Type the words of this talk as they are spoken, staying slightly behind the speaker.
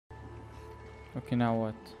Okay, now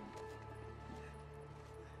what?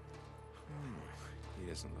 He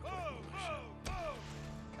doesn't look like militia.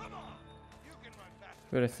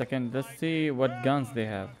 Wait a second. Let's see what guns they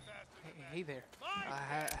have. Hey there.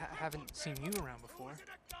 I haven't seen you around before.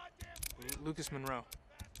 Lucas Monroe.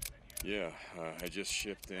 Yeah, I just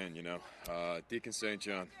shipped in, you know. Deacon St.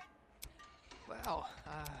 John. Well,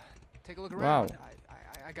 take a look Wow. around.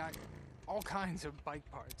 I got all kinds of bike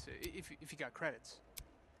parts, if you got credits.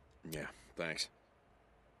 Yeah, thanks.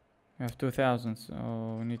 We have 2,000,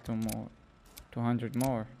 so we need 200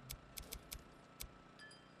 more.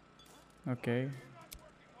 Okay.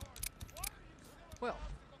 Well,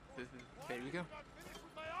 there you go.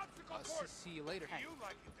 See you later.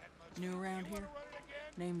 New around here?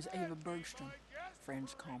 Name's Ava Bergstrom.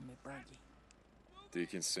 Friends call me Bergie.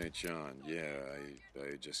 Deacon St. John, yeah,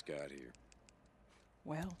 I just got here.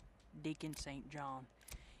 Well, Deacon St. John,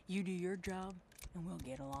 you do your job, and we'll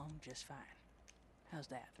get along just fine. How's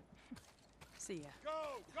that? See ya.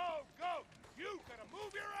 Go, go, go! You gotta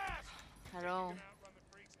move your ass! Hello.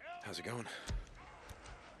 How's it going?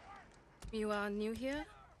 You are new here?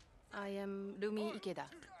 I am Rumi Ikeda.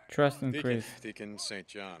 Trust increase. Deacon St.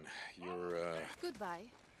 John, you're, Goodbye.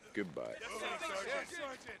 goodbye.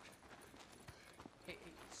 Hey,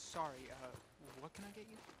 sorry, what can I get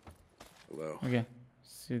you? Hello. Okay.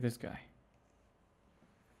 See this guy.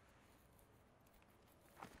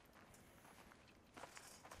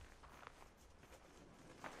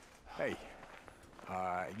 Hey,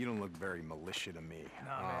 you don't look very militia to me.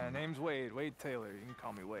 Nah, man, name's Wade. Wade Taylor. You can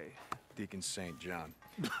call me Wade. Deacon St. John.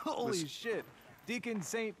 Holy Listen. shit. Deacon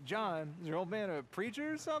St. John. Is your old man a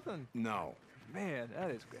preacher or something? No. Man,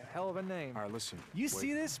 that is a hell of a name. All right, listen. You wait.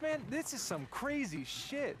 see this, man? This is some crazy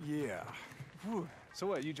shit. Yeah. Whew. So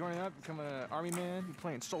what, you joining up, becoming an army man? You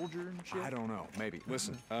playing soldier and shit? I don't know. Maybe.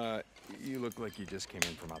 Listen, you look like you just came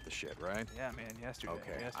in from out the shit, right? Yeah, man, yesterday.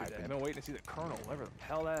 Okay, Yesterday. I've I've been- been waiting to see the colonel, whatever the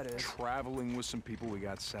hell that is. Traveling with some people, we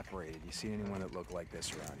got separated. You see anyone that looked like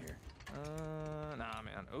this around here? Nah,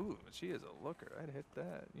 man. Ooh, she is a looker. I'd hit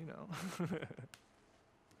that, you know.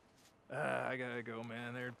 I gotta go,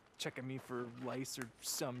 man. They're checking me for lice or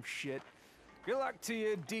some shit. Good luck to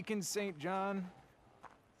you, Deacon St. John.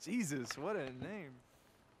 Jesus, what a name.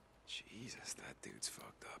 Jesus, that dude's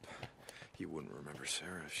fucked up. He wouldn't remember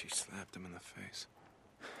Sarah if she slapped him in the face.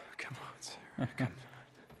 Come on, Sarah, come on.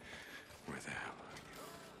 Where the hell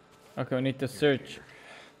are you? Okay, we need to search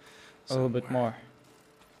a little bit Somewhere. more.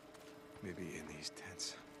 Maybe in these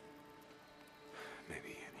tents. Maybe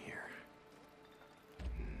in here.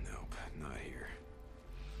 Nope, not here.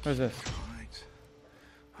 What's this? Right.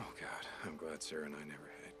 Oh God, I'm glad Sarah and I never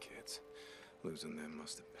had kids. Losing them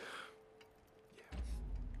must have.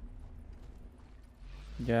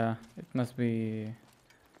 Yeah, it must be.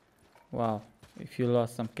 Wow, if you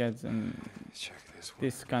lost some kids in Check this one.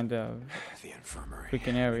 this kind of The infirmary.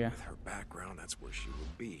 freaking area. With her background, that's where she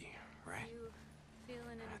would be, right? You feeling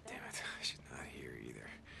any God damn better? it, she's not here either.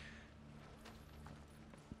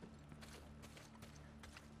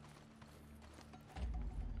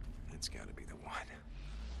 That's gotta be the one.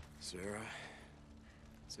 Sarah?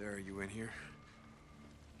 Sarah, you in here?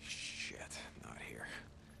 Shit, not here.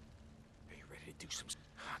 Are you ready to do some...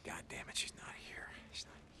 Oh, God damn it, she's not here. She's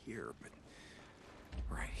not here, but...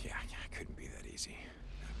 Right, yeah, it couldn't be that easy.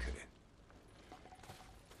 Now, could it?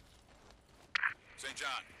 St. John,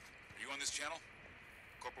 are you on this channel?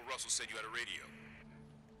 Corporal Russell said you had a radio.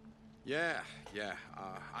 Yeah,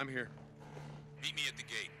 I'm here. Meet me at the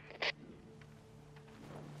gate.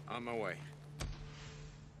 On my way.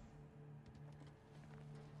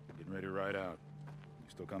 Getting ready to ride out. You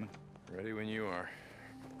still coming? Ready when you are.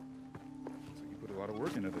 Looks like you put a lot of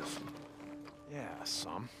work into this. Yeah,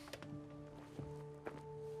 some.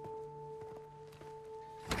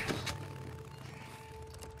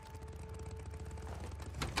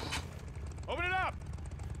 Open it up!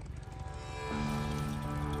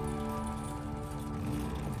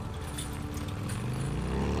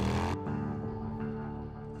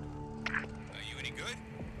 Are you any good?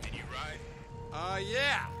 Can you ride?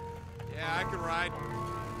 Yeah. Yeah, I can ride.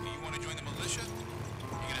 Do you want to join the militia?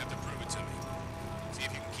 You're gonna have to prove it to me. See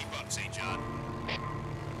if you can keep up, St. John.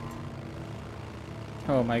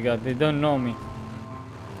 Oh my god, they don't know me.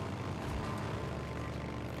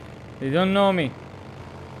 They don't know me.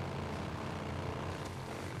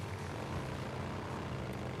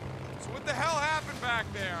 So what the hell happened back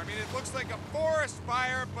there? I mean, it looks like a forest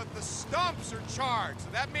fire, but the stumps are charred. So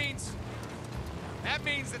that means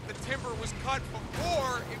that the timber was cut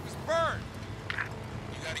before it was burned.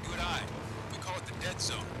 You got a good eye. We call it the dead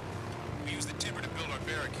zone. We use the timber to build our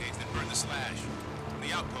barricades, then burn the slash. From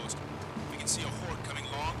the outpost, we can see a horde coming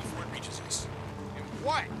long before it reaches us.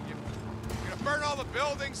 What? You're gonna burn all the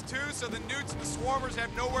buildings too, so the newts and the swarmers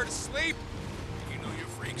have nowhere to sleep? You know you're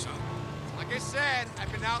freaks, huh? Like I said,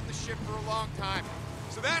 I've been out in the shit for a long time.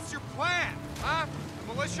 So that's your plan, huh?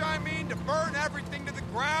 The militia, I mean, to burn everything to the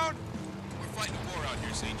ground? We're fighting a war out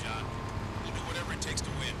here, St. John. We'll do whatever it takes to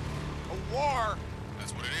win. A war?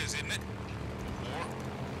 That's what it is, isn't it? A war?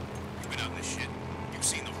 You've been out in this shit. You've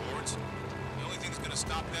seen the hordes. The only thing that's gonna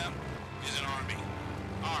stop them is an army.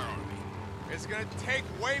 Our army. It's gonna take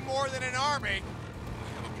way more than an army. We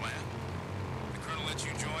have a plan. The colonel lets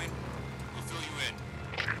you join. We'll fill you in.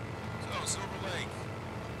 So, Silver Lake.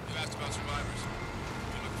 You asked about survivors.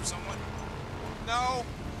 You look for someone? No,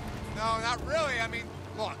 not really. I mean,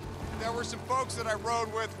 look, there were some folks that I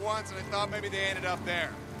rode with once, and I thought maybe they ended up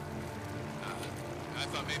there. I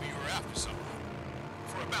thought maybe you were after someone.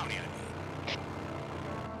 For a bounty, I mean.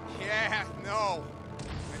 Yeah, no.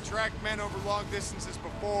 I tracked men over long distances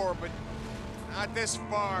before, but not this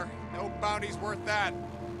far. No bounty's worth that.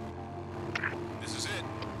 This is it.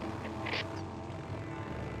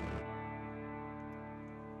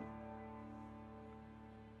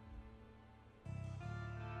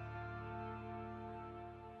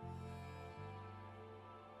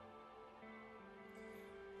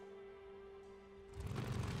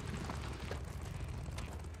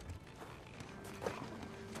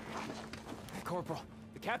 Corporal,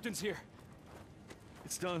 the captain's here.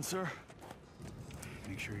 It's done, sir.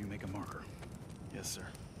 Make sure you make a marker. Yes, sir.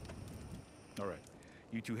 All right.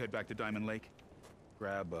 You two head back to Diamond Lake.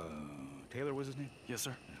 Grab, Taylor was his name? Yes,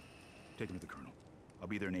 sir. Yeah. Take him to the colonel. I'll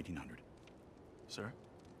be there in 1800. Sir?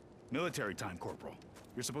 Military time, Corporal.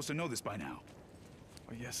 You're supposed to know this by now.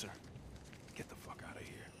 Oh, yes, sir. Get the fuck out of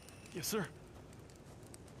here. Yes, sir.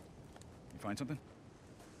 You find something?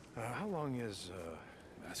 How long is,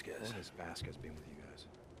 Vasquez. How long has Vasquez been with you guys?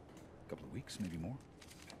 A couple of weeks, maybe more.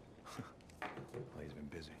 Well, he's been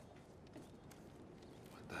busy.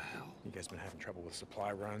 What the hell? You guys been having trouble with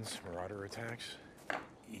supply runs, marauder attacks?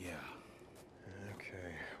 Yeah.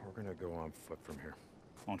 Okay, we're gonna go on foot from here.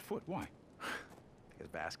 On foot? Why?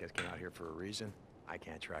 Because Vasquez came out here for a reason. I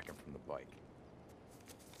can't track him from the bike.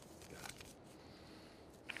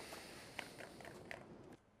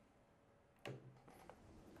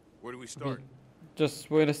 Where do we start?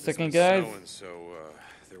 Just wait a second, It's been guys. snowing, so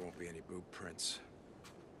there won't be any boot prints.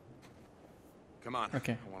 Come on.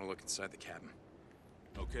 Okay. I want to look inside the cabin.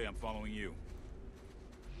 Okay, I'm following you.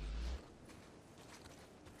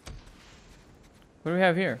 What do we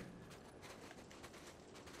have here?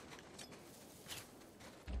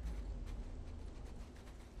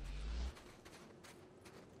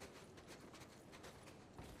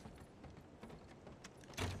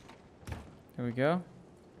 There we go.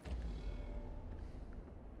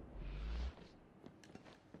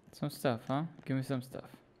 Some stuff, huh? Give me some stuff.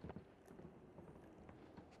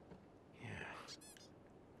 Yeah.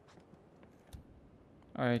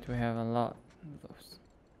 Alright, we have a lot of those.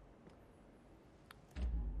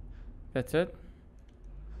 That's it?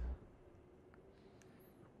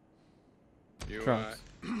 You, Trucks.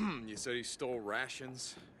 you said he stole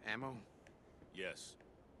rations, ammo? Yes.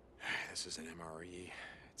 This is an MRE.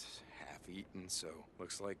 It's half-eaten, so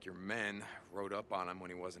looks like your men rode up on him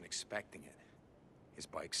when he wasn't expecting it. His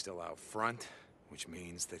bike's still out front, which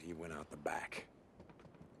means that he went out the back.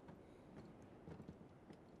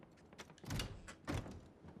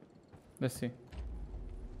 Let's see.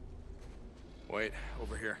 Wait,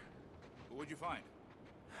 over here. What'd you find?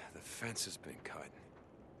 The fence has been cut.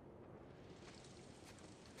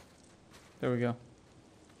 There we go.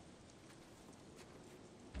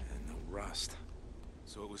 And the rust.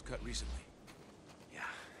 So it was cut recently. Yeah,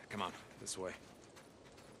 come on, this way.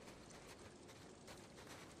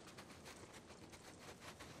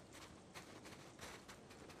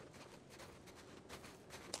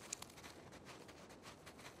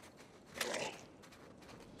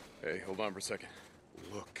 Hey, hold on for a second.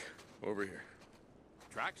 Look, over here.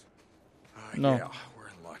 Tracks? No. Yeah, we're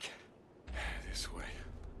in luck. This way.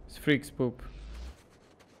 It's freak's poop.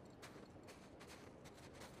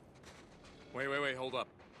 Wait, hold up.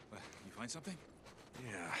 You find something?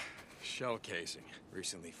 Yeah, shell casing.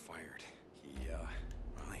 Recently fired.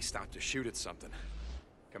 Well, he stopped to shoot at something.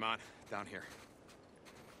 Come on, down here.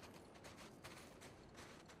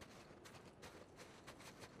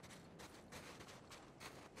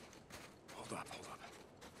 Hold up.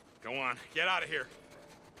 Go on, get out of here.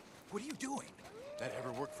 What are you doing? That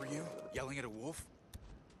ever work for you? Yelling at a wolf?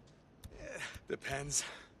 Depends.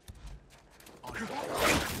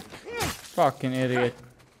 Fucking idiot.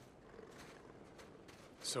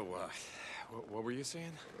 So, what were you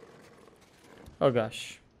saying? Oh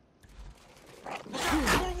gosh.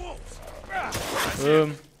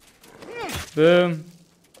 Boom. Boom.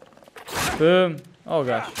 Boom. Oh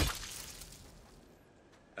gosh.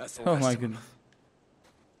 That's the Oh last my of 'em. goodness.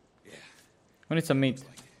 Yeah, We need some meat. looks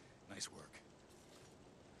like it. Nice work.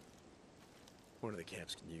 One of the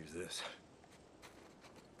camps can use this.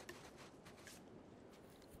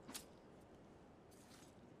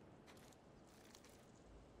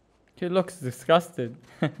 He looks disgusted.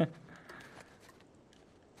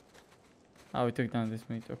 Oh, we took down this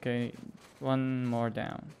meat. Okay, one more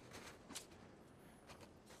down.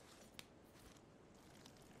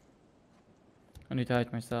 I need to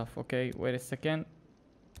hide myself. Okay, wait a second.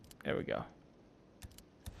 There we go.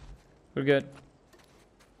 We're good.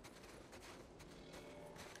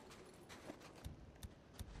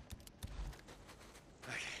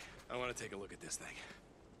 Okay, I want to take a look at this thing.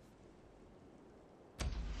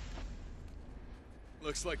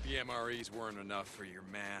 Looks like the MREs weren't enough for your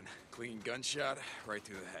man. Clean gunshot right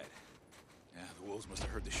through the head. Yeah, the wolves must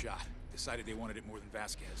have heard the shot. Decided they wanted it more than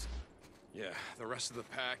Vasquez. Yeah, the rest of the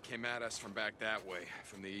pack came at us from back that way,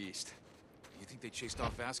 from the east. You think they chased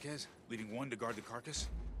off Vasquez, leaving one to guard the carcass?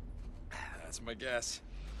 That's my guess.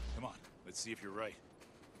 Come on, let's see if you're right.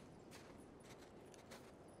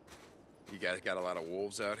 You guys got a lot of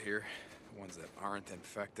wolves out here? Ones that aren't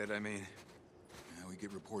infected, I mean. Yeah, we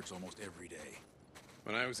get reports almost every day.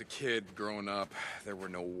 When I was a kid growing up, there were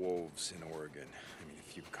no wolves in Oregon. I mean,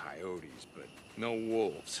 a few coyotes, but no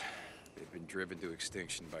wolves. They've been driven to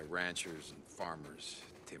extinction by ranchers and farmers,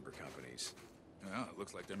 timber companies. Yeah, it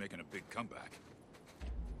looks like they're making a big comeback.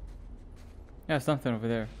 Yeah, something over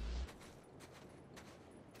there.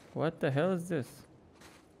 What the hell is this?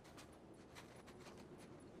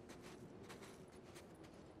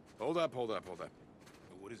 Hold up, hold up, hold up.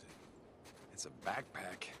 What is it? It's a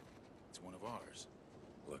backpack. It's one of ours.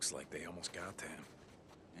 Looks like they almost got to him.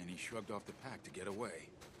 And he shrugged off the pack to get away.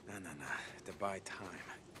 No. To buy time.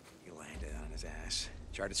 He landed on his ass.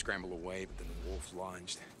 Tried to scramble away, but then the wolves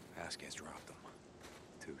lunged. Vasquez dropped him.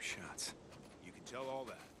 2 shots. You can tell all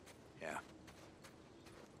that. Yeah.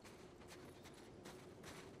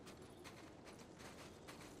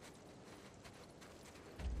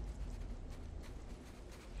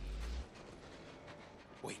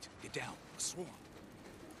 Wait, get down. A swarm.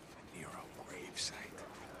 Nero gravesite.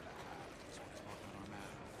 This one is marked on our map.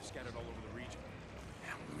 They're scattered all over the region.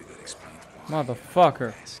 Yeah, maybe that explains why.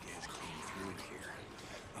 Motherfucker. Vasquez came through here.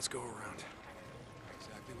 Let's go around.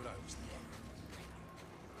 Exactly what I was thinking.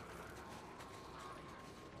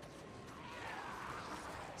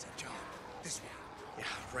 Is that John? This way.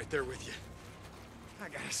 Yeah, right there with you. I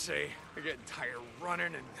gotta say, I'm getting tired of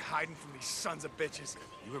running and hiding from these sons of bitches.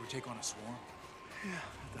 You ever take on a swarm? Yeah,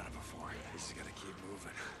 I've done it before. We just gotta keep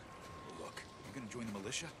moving. Look, you're gonna join the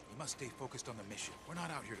militia? You must stay focused on the mission. We're not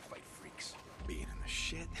out here to fight freaks. Being in the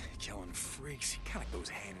shit, killing freaks, it kinda goes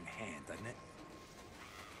hand in hand, doesn't it?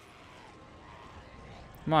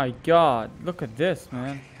 My god, look at this,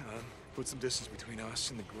 man. Okay, put some distance between us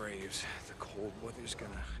and the graves. The cold weather's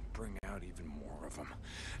gonna bring out even more of them.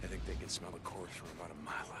 I think they can smell the corpse from about a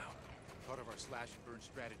mile out. Part of our slash and burn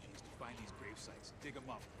strategy is to find these grave sites, dig them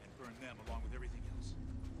up, and burn them along with everything else.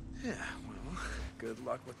 Yeah, well, good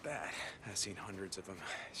luck with that. I've seen hundreds of them,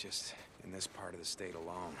 just in this part of the state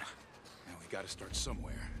alone. And we gotta start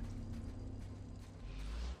somewhere.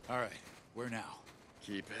 All right, where now?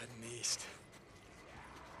 Keep heading east.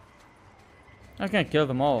 I can kill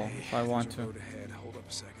them all Hey, if I want there's a to. road ahead. Hold up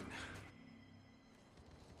a second.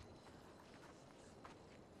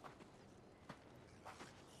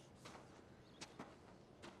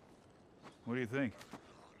 What do you think?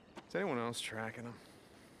 Is anyone else tracking him?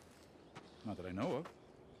 Not that I know of.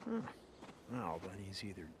 No, then he's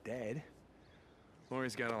either dead, or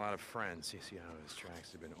he's got a lot of friends. You see how his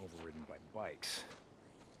tracks have been overridden by bikes.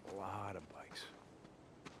 A lot of bikes.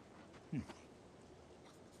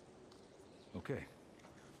 Okay.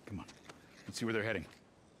 Come on. Let's see where they're heading.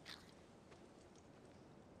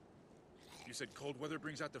 You said cold weather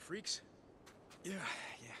brings out the freaks? Yeah.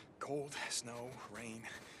 Cold, snow, rain,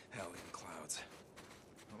 hell, even clouds.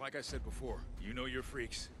 Well, like I said before, you know your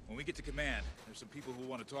freaks. When we get to command, there's some people who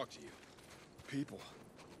want to talk to you. People.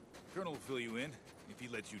 Colonel will fill you in, if he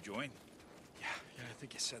lets you join. Yeah, I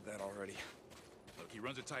think you said that already. Look, he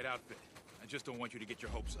runs a tight outfit. I just don't want you to get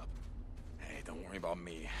your hopes up. Hey, don't worry about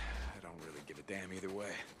me. I don't really give a damn either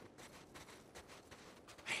way.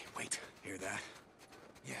 Hey, wait. Hear that?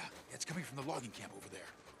 Yeah, it's coming from the logging camp over there.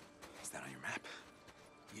 Is that on your map?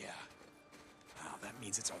 Yeah. Oh, that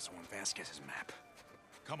means it's also on Vasquez's map.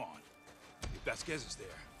 Come on. If Vasquez is there,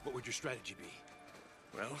 what would your strategy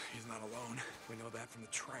be? Well, he's not alone. We know that from the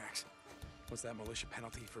tracks. What's that militia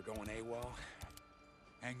penalty for going AWOL?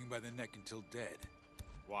 hanging by the neck until dead.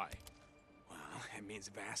 Why? Well, it means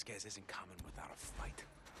Vasquez isn't coming without a fight.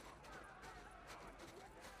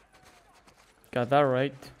 Got that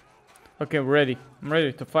right. Okay, we're ready. I'm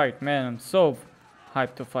ready to fight, man. I'm so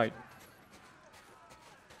hyped to fight.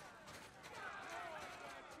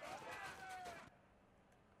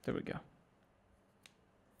 There we go.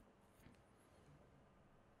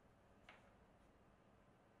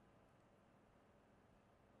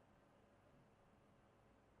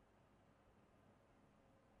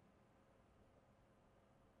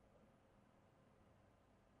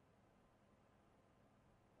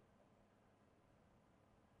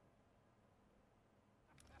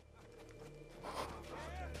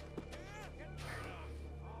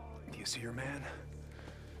 Do you see your man?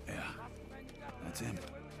 Yeah, that's him.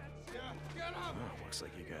 Oh, looks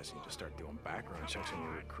like you guys need to start doing background checks on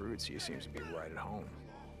your recruits. He seems to be right at home.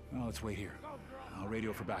 Well, let's wait here. I'll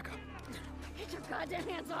radio for backup. Get your goddamn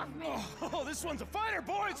hands off me! Oh, this one's a fighter,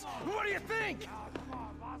 boys! What do you think?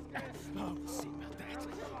 Oh, see about that.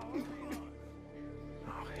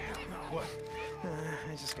 Oh, hell no. What?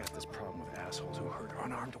 I just got this problem with assholes who hurt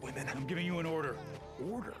unarmed women. I'm giving you an order.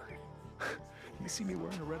 Order? You see me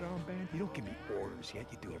wearing a red armband? You don't give me orders, yet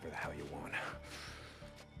you do whatever the hell you want.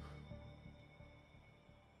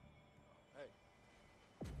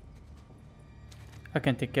 I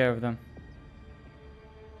can take care of them.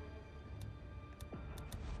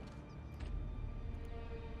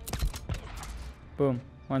 Boom.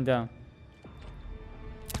 One down.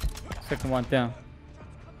 Second one down.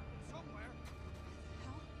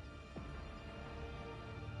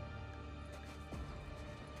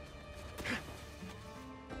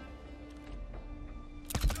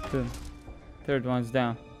 Boom. Third one's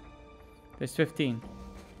down. There's 15.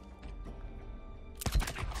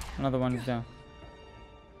 Another one is down.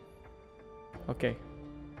 Okay.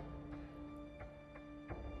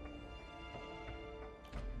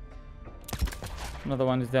 Another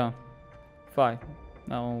one is down. 5.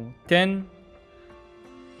 Now 10.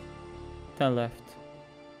 10 left.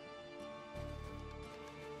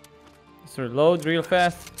 Let's reload real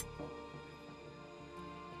fast.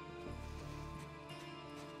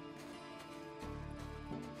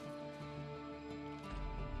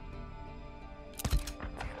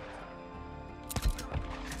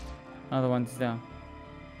 Another one's down.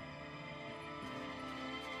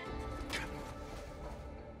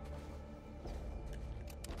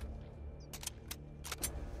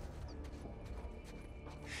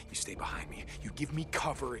 You stay behind me. You give me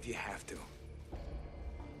cover if you have to.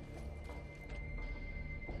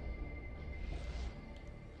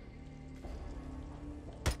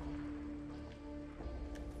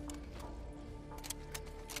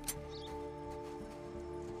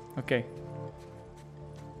 Okay.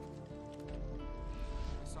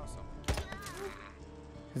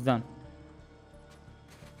 It's done.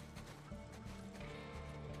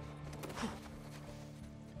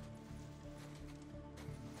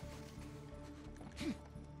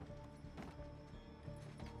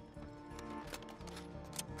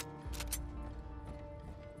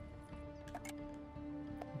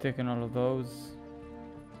 Taking all of those.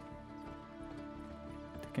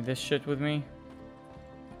 Taking this shit with me.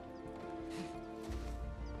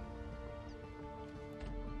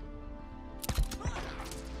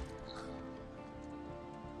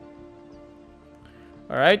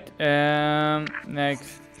 All right.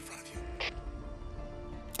 Next.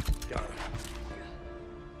 Got it.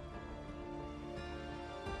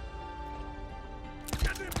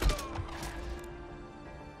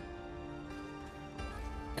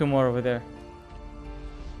 Two more over there.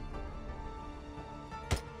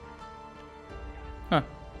 Huh.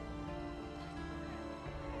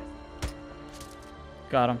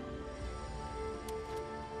 Got him.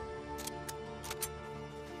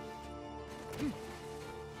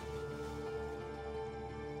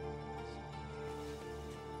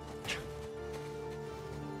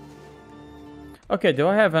 Okay, do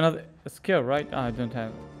I have another skill, right? Oh, I don't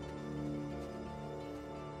have.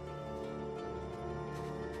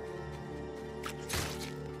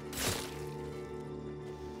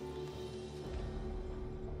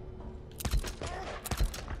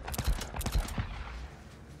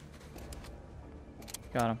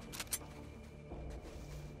 Got him.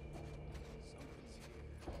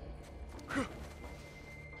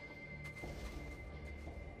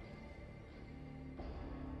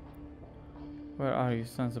 Where are you,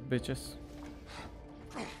 sons of bitches?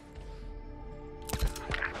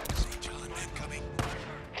 St. John, man coming.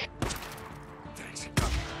 Thanks.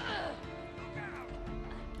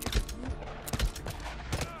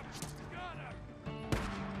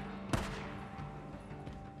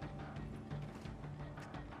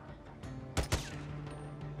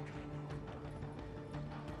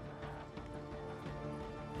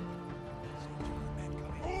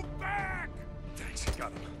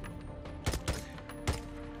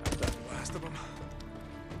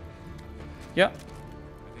 Yeah.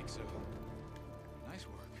 I think so. Nice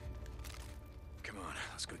work. Come on,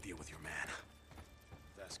 let's go deal with your man.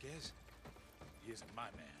 Vasquez? He isn't my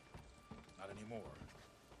man. Not anymore.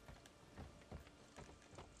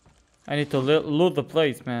 I need to loot the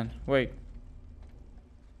place, man. Wait.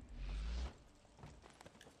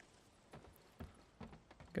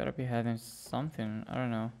 Gotta be having something. I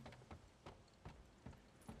don't know.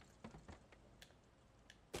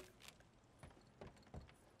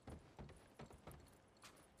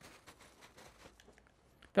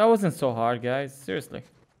 That wasn't so hard, guys. Seriously.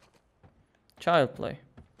 Child play.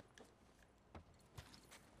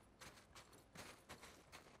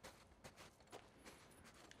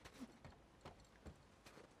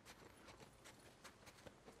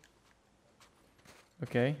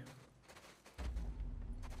 Okay.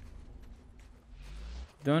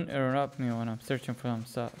 Don't interrupt me when I'm searching for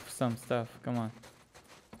some stuff. Come on.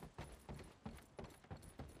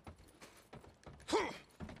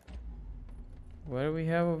 What do we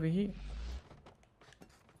have over here?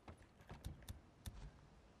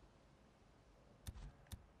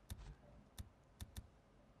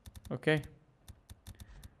 Okay.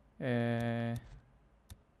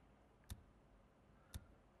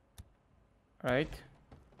 Right.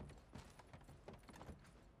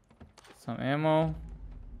 Some ammo.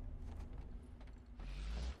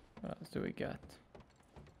 What else do we got?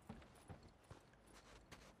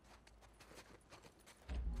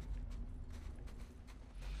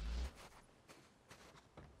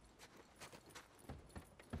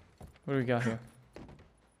 What do we got here?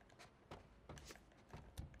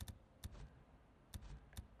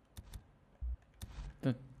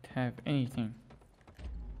 Don't have anything.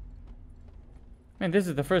 Man, this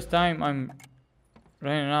is the first time I'm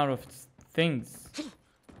running out of things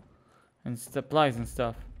and supplies and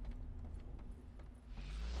stuff.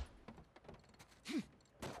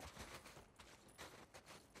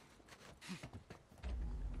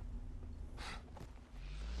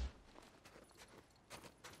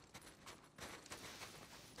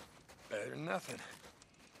 Better than nothing.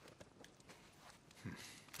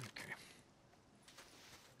 Okay.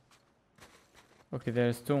 Okay,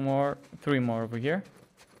 there's three more over here.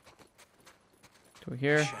 Two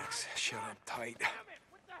here. Shucks, shut up tight. Damn it!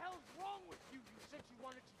 What the hell's wrong with you? You said you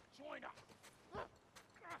wanted to join us.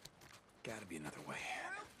 Gotta be another way.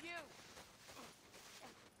 Help you!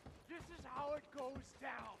 This is how it goes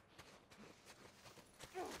down.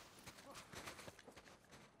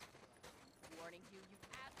 Warning you, you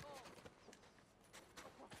asshole.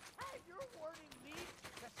 Hey, you're warning me?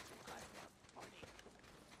 That's so goddamn funny.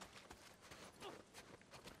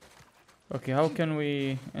 Okay, how can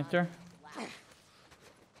we enter?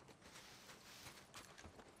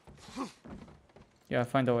 Yeah,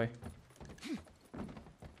 find a way.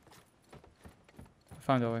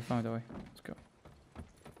 Found a way, found a way. Let's go.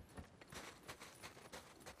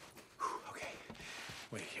 Okay.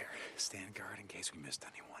 Wait here. Stand guard in case we missed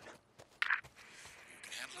anyone. You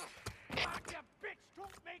can handle him. Goddamn bitch,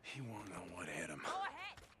 don't make He won't know what hit him. Go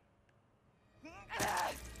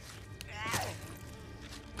ahead.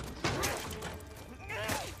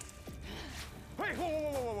 Hey, whoa, whoa,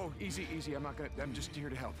 whoa, whoa, whoa. Easy, easy. I'm just here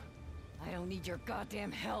to help. I don't need your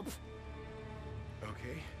goddamn help.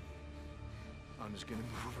 Okay. I'm just gonna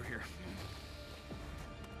move over here.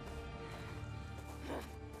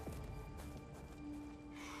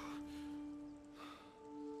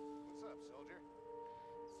 What's up, soldier?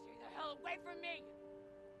 Stay the hell away from me!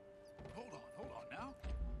 Hold on now.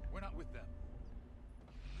 We're not with them.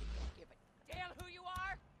 Don't give a damn who you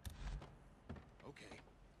are!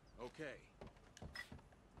 Okay.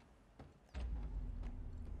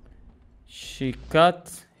 She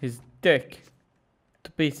cut his dick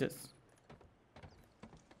to pieces.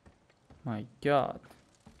 My God.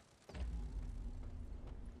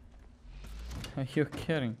 Are you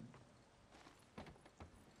kidding?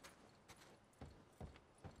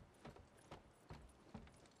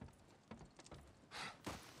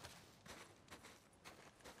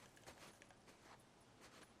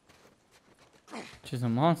 She's a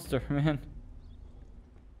monster, man.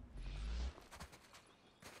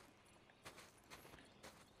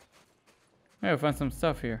 Maybe I'll find some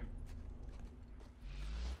stuff here.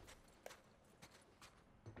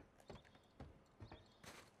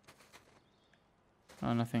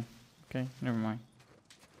 Oh, nothing. Okay, never mind.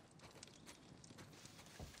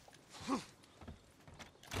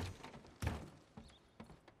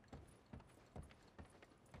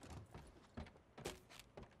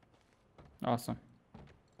 Awesome.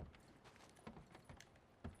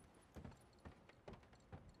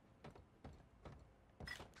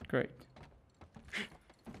 Great.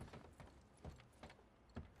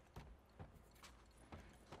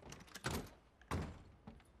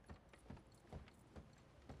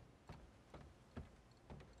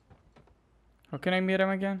 How can I meet him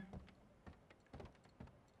again?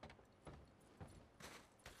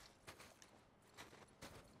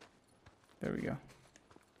 There we go.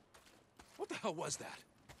 What the hell was that?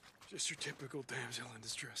 Just your typical damsel in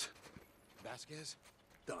distress. Vasquez?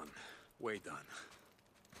 Done. Way done.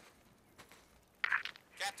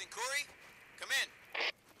 Captain KOURI, come in.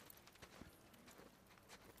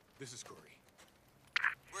 This is KOURI.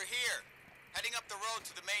 We're here, heading up the road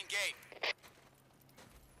to the main gate.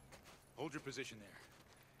 Hold your position there.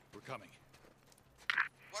 We're coming.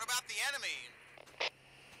 What about the enemy?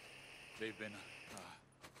 They've been,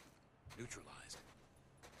 neutralized.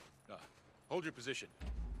 Hold your position.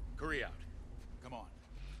 KOURI out. Come on.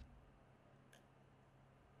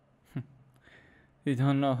 You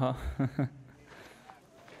don't know how.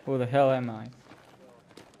 Who the hell am I?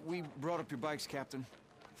 We brought up your bikes, Captain.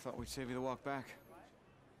 Thought we'd save you the walk back.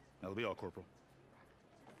 That'll be all, Corporal.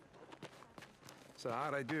 So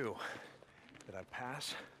how'd I do? Did I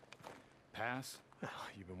pass? Pass? Well,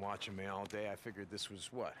 you've been watching me all day. I figured this was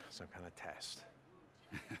what? Some kind of test.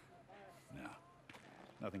 No.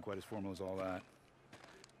 Nothing quite as formal as all that.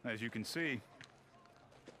 As you can see,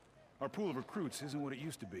 our pool of recruits isn't what it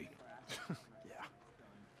used to be. Yeah.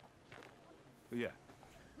 But yeah,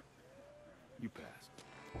 you passed.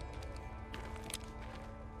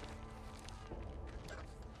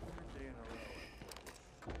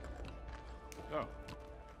 Oh.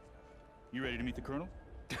 You ready to meet the Colonel?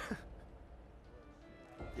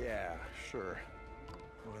 Yeah, sure.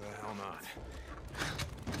 Why the hell not?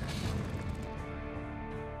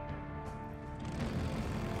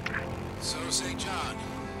 So, St. John,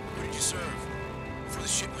 where did you serve? Before the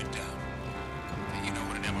shit went down. And you know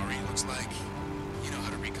what an MRE looks like. You know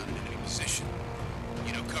how to recon an enemy position.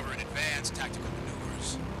 You know cover in advance, tactical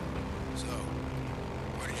maneuvers. So,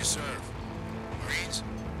 where did you serve? Marines?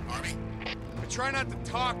 Army? I try not to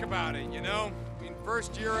talk about it, you know? I mean,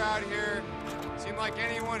 first year out here, seemed like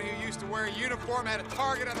anyone who used to wear a uniform had a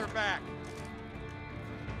target on their back.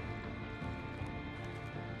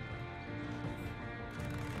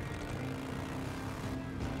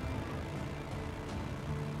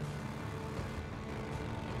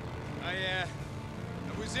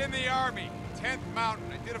 I was in the Army, 10th Mountain.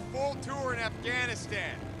 I did a full tour in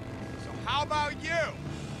Afghanistan. So how about you?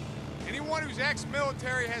 Anyone who's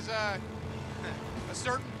ex-military has a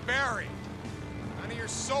certain bearing. None of your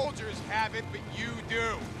soldiers have it, but you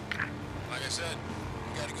do. Like I said,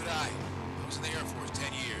 you got a good eye. I was in the Air Force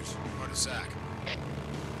 10 years, part of SAC.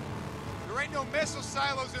 There ain't no missile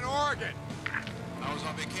silos in Oregon. I was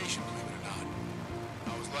on vacation, believe it or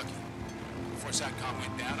not. I was lucky. Before SATCOM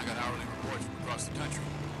went down, I got hourly reports from across the country.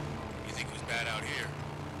 You think it was bad out here?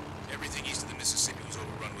 Everything east of the Mississippi was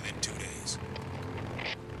overrun within 2 days.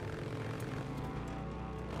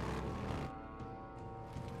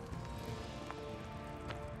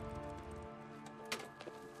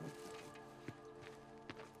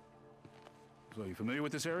 So, you familiar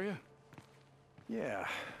with this area? Yeah,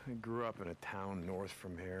 I grew up in a town north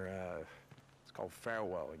from here. It's called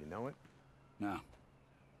Farewell. You know it? No.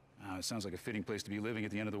 It sounds like a fitting place to be living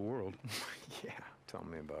at the end of the world. Yeah, tell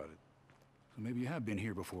me about it. So maybe you have been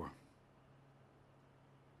here before.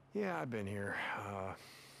 Yeah, I've been here. A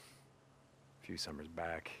few summers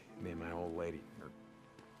back. Me and my old lady, or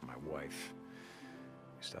my wife,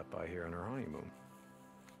 we stopped by here on our honeymoon.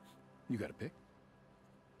 You got a pic?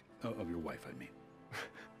 Oh, of your wife, I mean.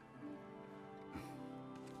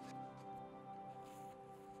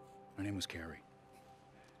 Her name was Carrie.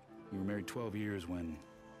 We were married 12 years when...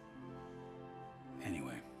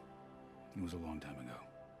 Anyway, it was a long time ago.